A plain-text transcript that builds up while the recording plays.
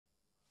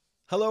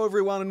Hello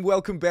everyone and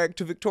welcome back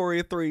to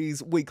Victoria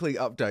 3's weekly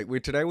update, where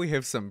today we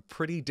have some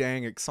pretty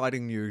dang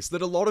exciting news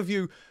that a lot of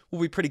you will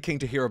be pretty keen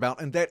to hear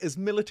about, and that is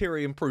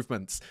military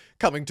improvements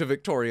coming to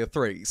Victoria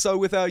 3. So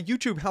with our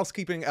YouTube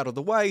housekeeping out of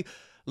the way,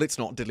 let's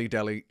not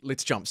dilly-dally,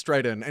 let's jump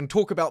straight in and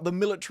talk about the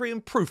military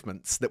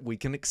improvements that we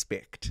can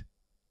expect.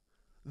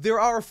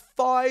 There are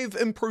 5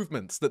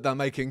 improvements that they're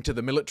making to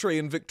the military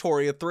in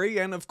Victoria 3,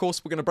 and of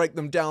course we're going to break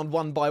them down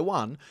one by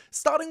one,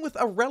 starting with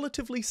a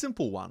relatively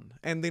simple one,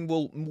 and then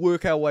we'll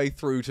work our way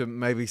through to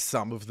maybe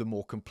some of the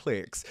more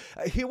complex.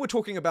 Here we're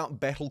talking about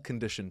battle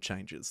condition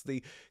changes,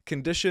 the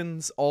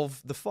conditions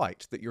of the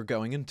fight that you're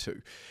going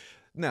into.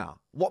 Now,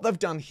 what they've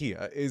done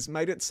here is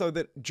made it so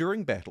that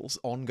during battles,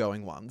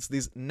 ongoing ones,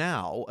 there's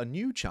now a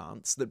new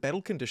chance that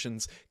battle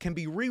conditions can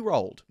be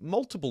re-rolled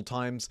multiple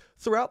times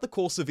throughout the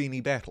course of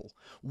any battle.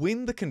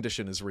 When the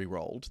condition is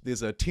re-rolled,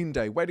 there's a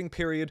 10-day waiting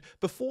period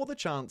before the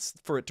chance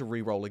for it to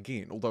re-roll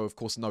again, although of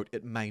course note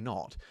it may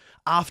not.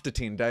 After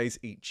 10 days,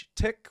 each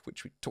tick,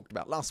 which we talked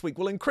about last week,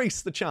 will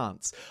increase the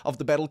chance of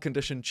the battle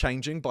condition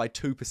changing by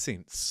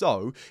 2%.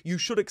 So, you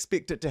should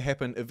expect it to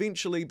happen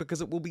eventually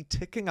because it will be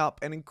ticking up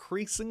and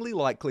increasingly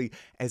likely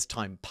as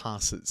time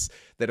passes.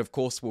 That of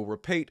course will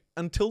repeat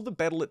until the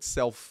battle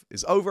itself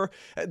is over.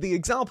 The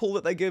example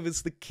that they give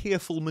is the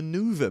careful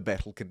maneuver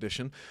battle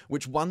condition,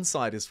 which one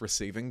side is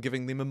receiving,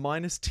 giving them a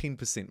minus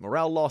 10%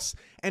 morale loss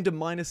and a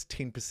minus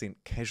 10%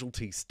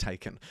 casualties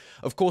taken.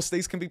 Of course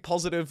these can be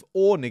positive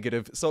or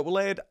negative, so it will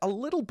add a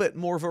little bit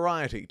more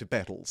variety to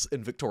battles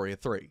in Victoria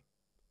 3.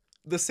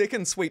 The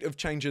second suite of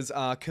changes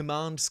are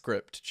command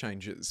script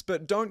changes,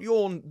 but don't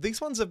yawn, these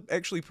ones are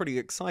actually pretty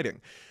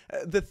exciting.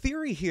 The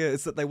theory here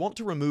is that they want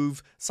to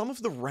remove some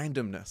of the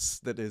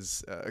randomness that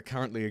is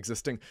currently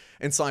existing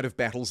inside of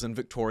battles in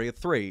Victoria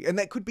 3, and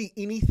that could be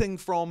anything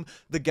from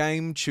the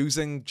game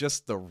choosing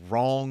just the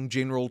wrong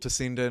general to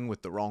send in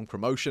with the wrong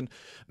promotion,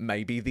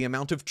 maybe the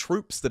amount of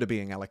troops that are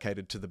being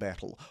allocated to the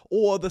battle,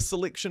 or the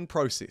selection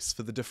process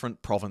for the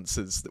different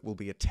provinces that will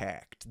be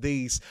attacked.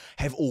 These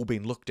have all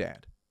been looked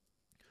at.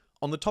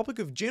 On the topic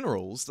of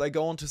generals, they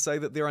go on to say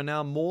that there are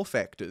now more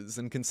factors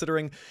in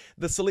considering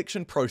the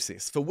selection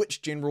process for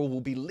which general will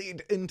be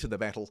led into the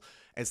battle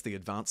as the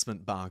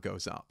advancement bar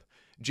goes up.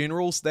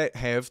 Generals that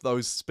have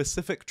those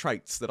specific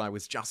traits that I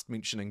was just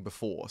mentioning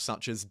before,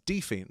 such as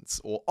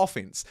defense or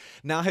offense,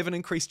 now have an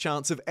increased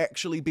chance of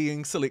actually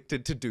being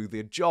selected to do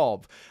their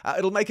job.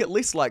 It'll make it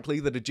less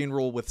likely that a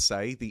general with,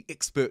 say, the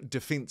expert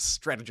defense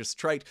strategist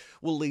trait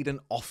will lead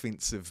an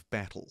offensive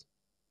battle.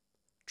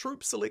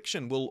 Troop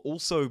selection will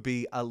also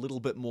be a little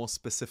bit more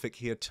specific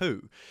here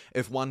too.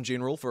 If one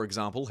general, for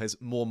example, has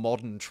more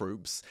modern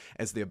troops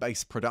as their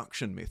base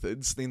production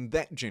methods, then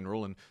that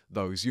general and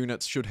those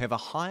units should have a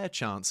higher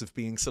chance of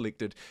being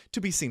selected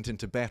to be sent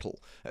into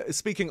battle.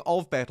 Speaking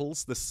of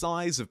battles, the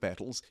size of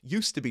battles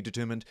used to be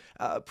determined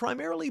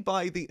primarily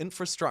by the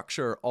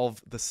infrastructure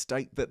of the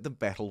state that the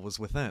battle was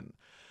within.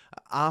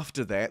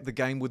 After that, the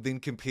game would then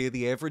compare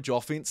the average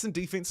offense and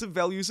defensive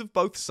values of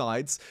both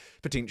sides,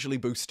 potentially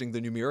boosting the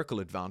numerical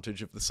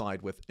advantage of the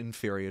side with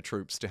inferior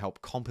troops to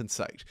help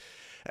compensate.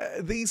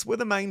 These were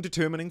the main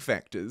determining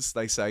factors,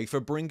 they say,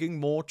 for bringing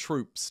more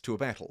troops to a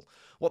battle.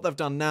 What they've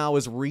done now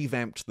is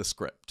revamped the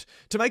script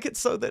to make it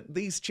so that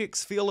these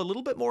checks feel a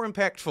little bit more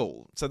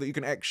impactful, so that you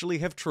can actually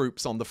have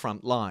troops on the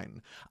front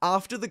line.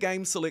 After the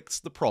game selects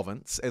the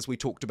province, as we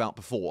talked about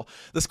before,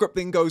 the script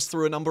then goes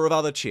through a number of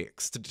other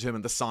checks to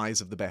determine the size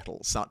of the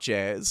battle, such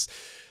as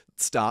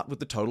start with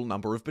the total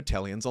number of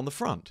battalions on the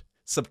front,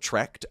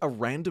 subtract a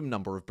random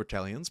number of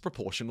battalions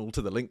proportional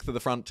to the length of the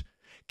front,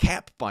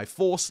 cap by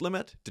force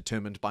limit,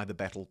 determined by the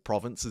battle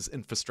province's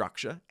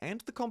infrastructure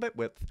and the combat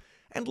width,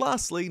 and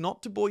lastly,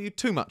 not to bore you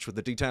too much with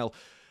the detail,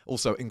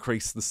 also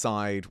increase the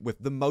side with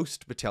the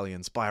most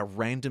battalions by a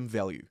random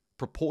value,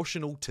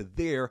 proportional to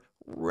their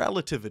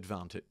relative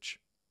advantage.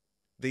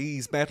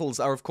 These battles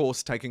are of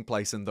course taking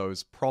place in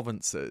those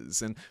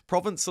provinces, and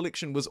province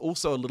selection was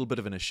also a little bit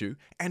of an issue,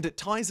 and it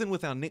ties in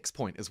with our next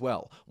point as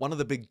well, one of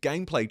the big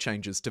gameplay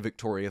changes to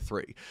Victoria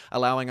 3,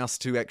 allowing us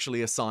to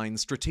actually assign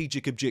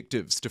strategic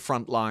objectives to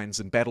front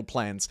lines and battle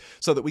plans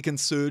so that we can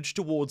surge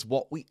towards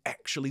what we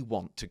actually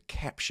want to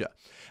capture.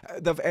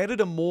 They've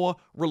added a more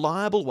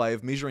reliable way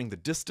of measuring the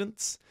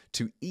distance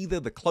to either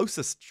the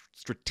closest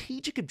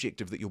strategic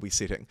objective that you'll be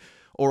setting,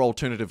 or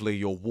alternatively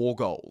your war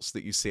goals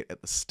that you set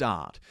at the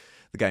start.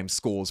 The game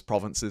scores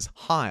provinces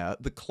higher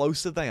the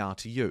closer they are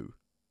to you.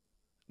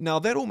 Now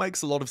that all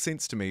makes a lot of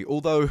sense to me,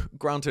 although,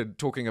 granted,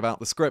 talking about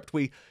the script,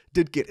 we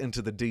did get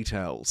into the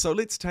details, so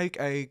let's take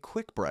a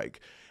quick break.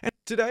 And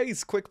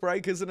today's quick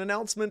break is an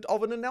announcement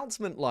of an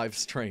announcement live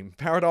stream.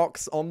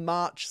 Paradox on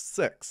March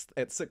 6th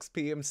at 6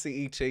 PM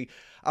CET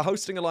are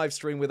hosting a live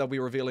stream where they'll be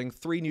revealing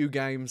 3 new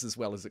games as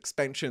well as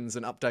expansions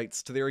and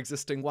updates to their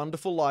existing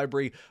wonderful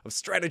library of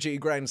strategy,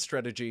 grand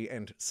strategy,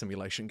 and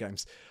simulation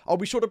games. I'll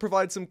be sure to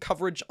provide some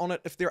coverage on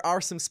it if there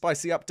are some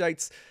spicy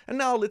updates. And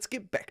now let's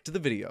get back to the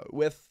video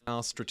with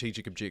our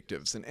strategic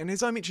objectives. And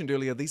as I mentioned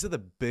earlier, these are the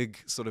big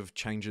sort of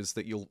changes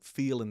that you'll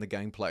feel in the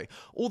gameplay.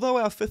 Although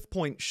our 5th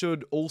point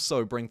should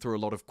also bring through a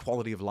lot of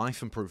quality of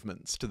life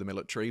improvements to the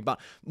military, but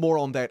more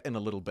on that in a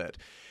little bit.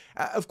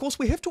 Of course,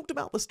 we have talked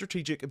about the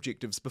strategic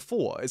objectives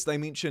before. As they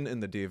mention in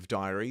the dev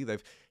diary,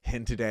 they've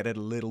hinted at it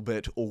a little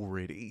bit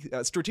already.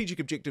 Strategic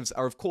objectives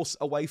are, of course,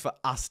 a way for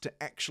us to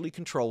actually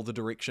control the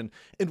direction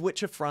in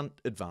which a front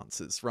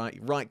advances, right?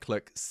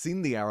 Right-click,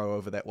 send the arrow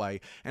over that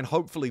way, and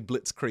hopefully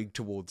blitzkrieg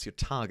towards your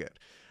target.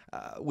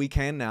 We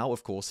can now,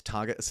 of course,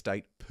 target a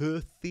state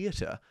per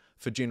theatre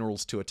for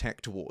generals to attack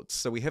towards.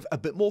 So we have a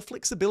bit more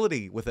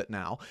flexibility with it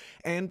now,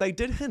 and they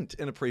did hint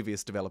in a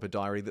previous developer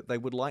diary that they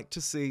would like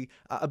to see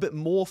a bit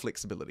more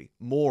flexibility,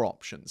 more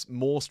options,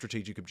 more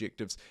strategic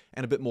objectives,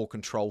 and a bit more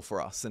control for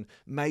us, and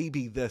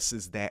maybe this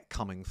is that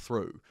coming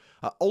through.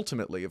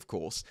 Ultimately, of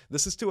course,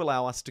 this is to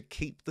allow us to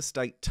keep the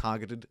state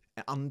targeted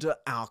under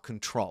our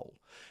control.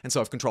 And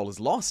so if control is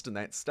lost in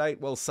that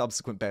state, well,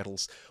 subsequent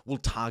battles will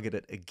target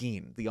it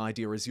again. The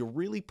idea is you're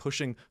really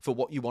pushing for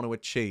what you want to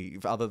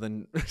achieve, other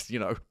than,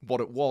 what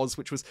it was,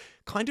 which was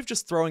kind of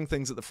just throwing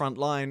things at the front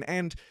line.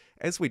 And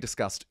as we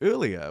discussed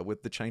earlier,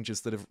 with the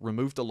changes that have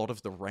removed a lot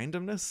of the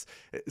randomness,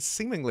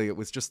 seemingly it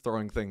was just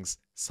throwing things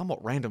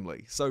somewhat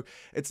randomly. So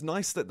it's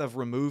nice that they've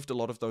removed a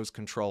lot of those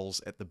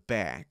controls at the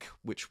back,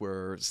 which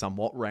were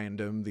somewhat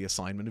random, the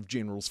assignment of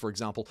generals, for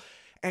example.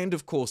 And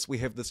of course, we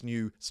have this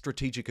new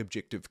strategic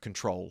objective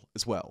control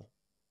as well.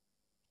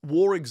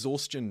 War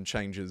Exhaustion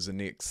changes are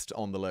next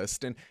on the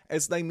list, and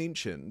as they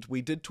mentioned,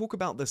 we did talk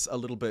about this a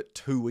little bit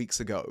 2 weeks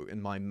ago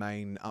in my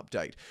main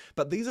update,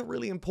 but these are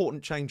really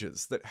important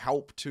changes that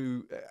help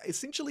to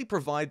essentially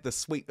provide the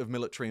suite of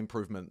military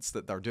improvements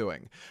that they're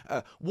doing.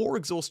 War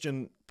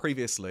Exhaustion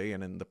previously,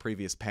 and in the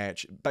previous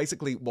patch,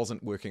 basically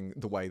wasn't working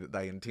the way that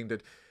they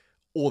intended,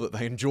 or that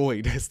they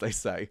enjoyed, as they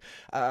say.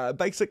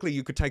 Basically,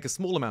 you could take a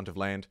small amount of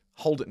land,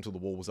 hold it until the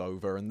war was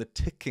over, and the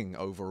ticking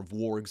over of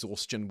war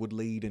exhaustion would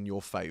lead in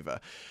your favour.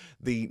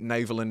 The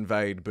naval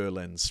invade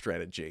Berlin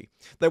strategy.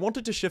 They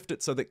wanted to shift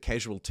it so that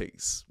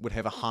casualties would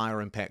have a higher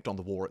impact on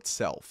the war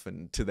itself,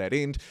 and to that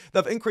end,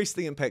 they've increased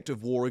the impact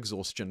of war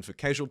exhaustion for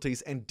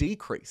casualties and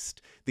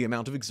decreased the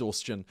amount of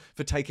exhaustion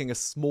for taking a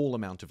small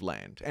amount of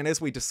land. And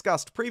as we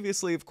discussed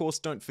previously, of course,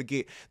 don't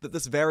forget that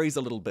this varies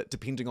a little bit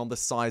depending on the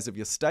size of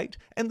your state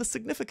and the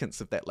significance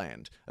of that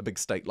land. A big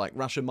state like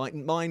Russia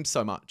mightn't mind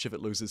so much if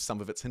it loses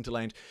some of its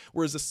hinterland,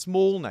 whereas a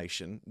small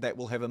nation, that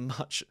will have a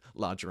much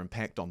larger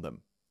impact on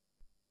them.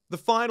 The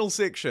final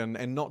section,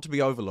 and not to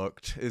be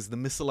overlooked, is the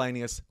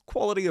miscellaneous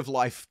quality of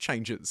life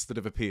changes that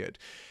have appeared.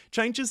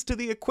 Changes to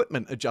the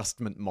equipment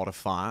adjustment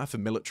modifier for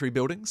military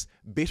buildings,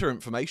 better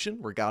information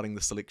regarding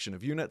the selection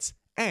of units,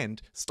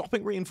 and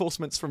stopping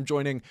reinforcements from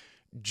joining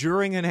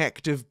during an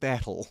active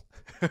battle.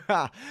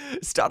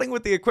 Starting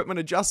with the equipment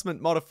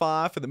adjustment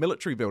modifier for the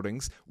military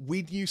buildings,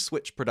 when you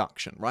switch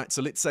production, right?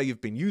 So let's say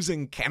you've been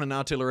using cannon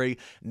artillery,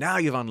 now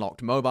you've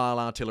unlocked mobile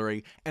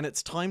artillery, and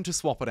it's time to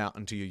swap it out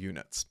into your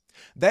units.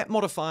 That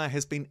modifier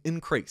has been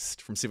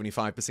increased from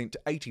 75% to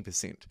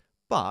 80%,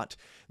 but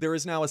there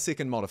is now a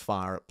second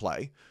modifier at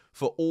play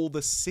for all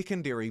the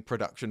secondary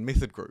production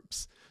method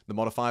groups. The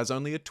modifier is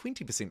only a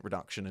 20%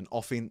 reduction in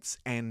offense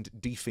and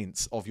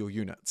defense of your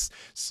units.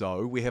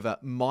 So we have a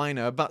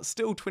minor but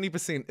still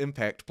 20%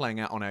 impact playing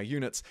out on our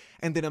units,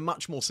 and then a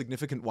much more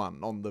significant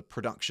one on the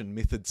production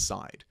method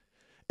side.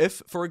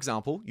 If, for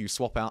example, you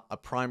swap out a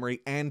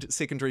primary and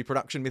secondary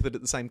production method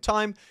at the same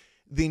time,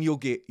 then you'll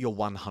get your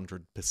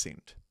 100%.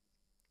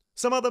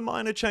 Some other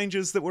minor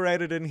changes that were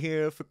added in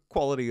here for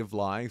quality of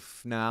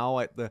life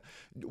now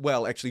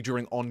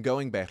during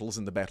ongoing battles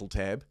in the battle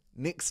tab.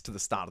 Next to the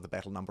start of the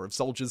battle number of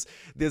soldiers,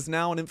 there's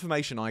now an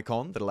information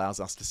icon that allows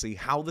us to see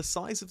how the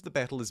size of the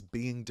battle is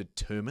being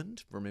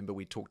determined. Remember,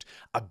 we talked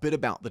a bit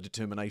about the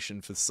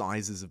determination for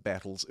sizes of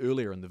battles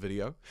earlier in the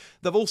video.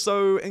 They've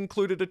also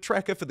included a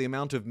tracker for the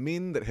amount of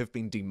men that have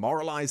been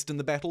demoralized in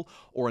the battle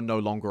or are no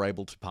longer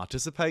able to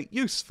participate.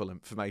 Useful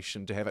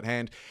information to have at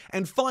hand.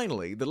 And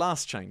finally, the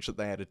last change that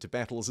they added to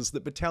battles is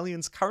that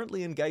battalions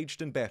currently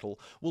engaged in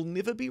battle will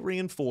never be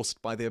reinforced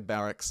by their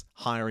barracks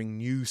hiring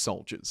new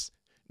soldiers.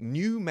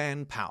 New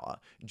manpower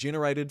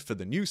generated for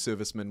the new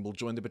servicemen will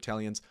join the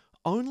battalions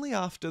only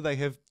after they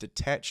have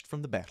detached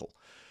from the battle.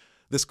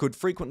 This could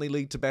frequently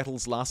lead to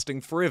battles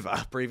lasting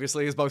forever,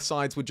 previously, as both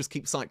sides would just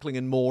keep cycling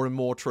in more and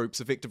more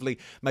troops, effectively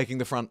making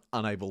the front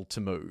unable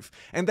to move.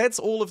 And that's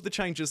all of the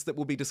changes that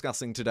we'll be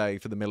discussing today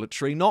for the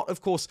military. Not,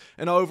 of course,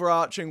 an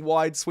overarching,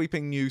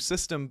 wide-sweeping new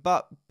system,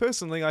 but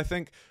personally, I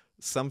think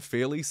some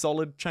fairly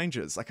solid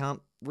changes. I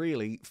can't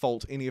really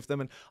fault any of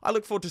them, and I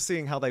look forward to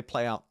seeing how they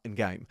play out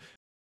in-game.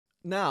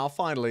 Now,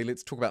 finally,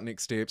 let's talk about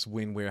next steps,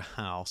 when, where,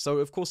 how. So,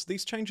 of course,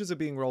 these changes are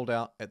being rolled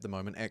out at the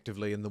moment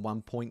actively in the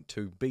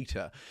 1.2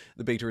 beta.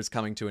 The beta is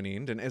coming to an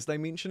end, and as they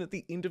mention at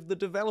the end of the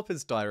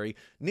developer's diary,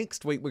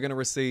 next week we're going to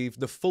receive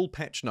the full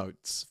patch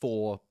notes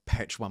for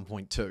patch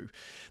 1.2.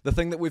 The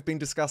thing that we've been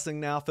discussing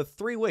now for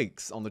 3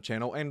 weeks on the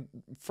channel, and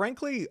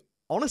frankly,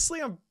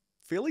 honestly, I'm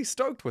fairly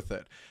stoked with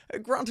it.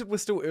 Granted, we're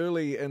still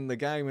early in the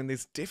game, and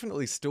there's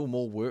definitely still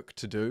more work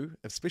to do,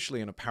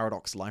 especially in a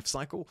Paradox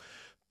lifecycle.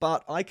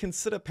 but I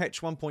consider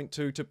patch 1.2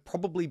 to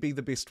probably be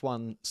the best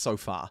one so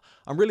far.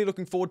 I'm really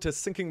looking forward to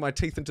sinking my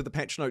teeth into the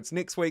patch notes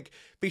next week.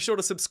 Be sure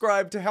to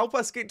subscribe to help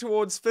us get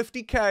towards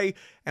 50k,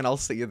 and I'll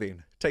see you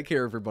then. Take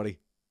care, everybody.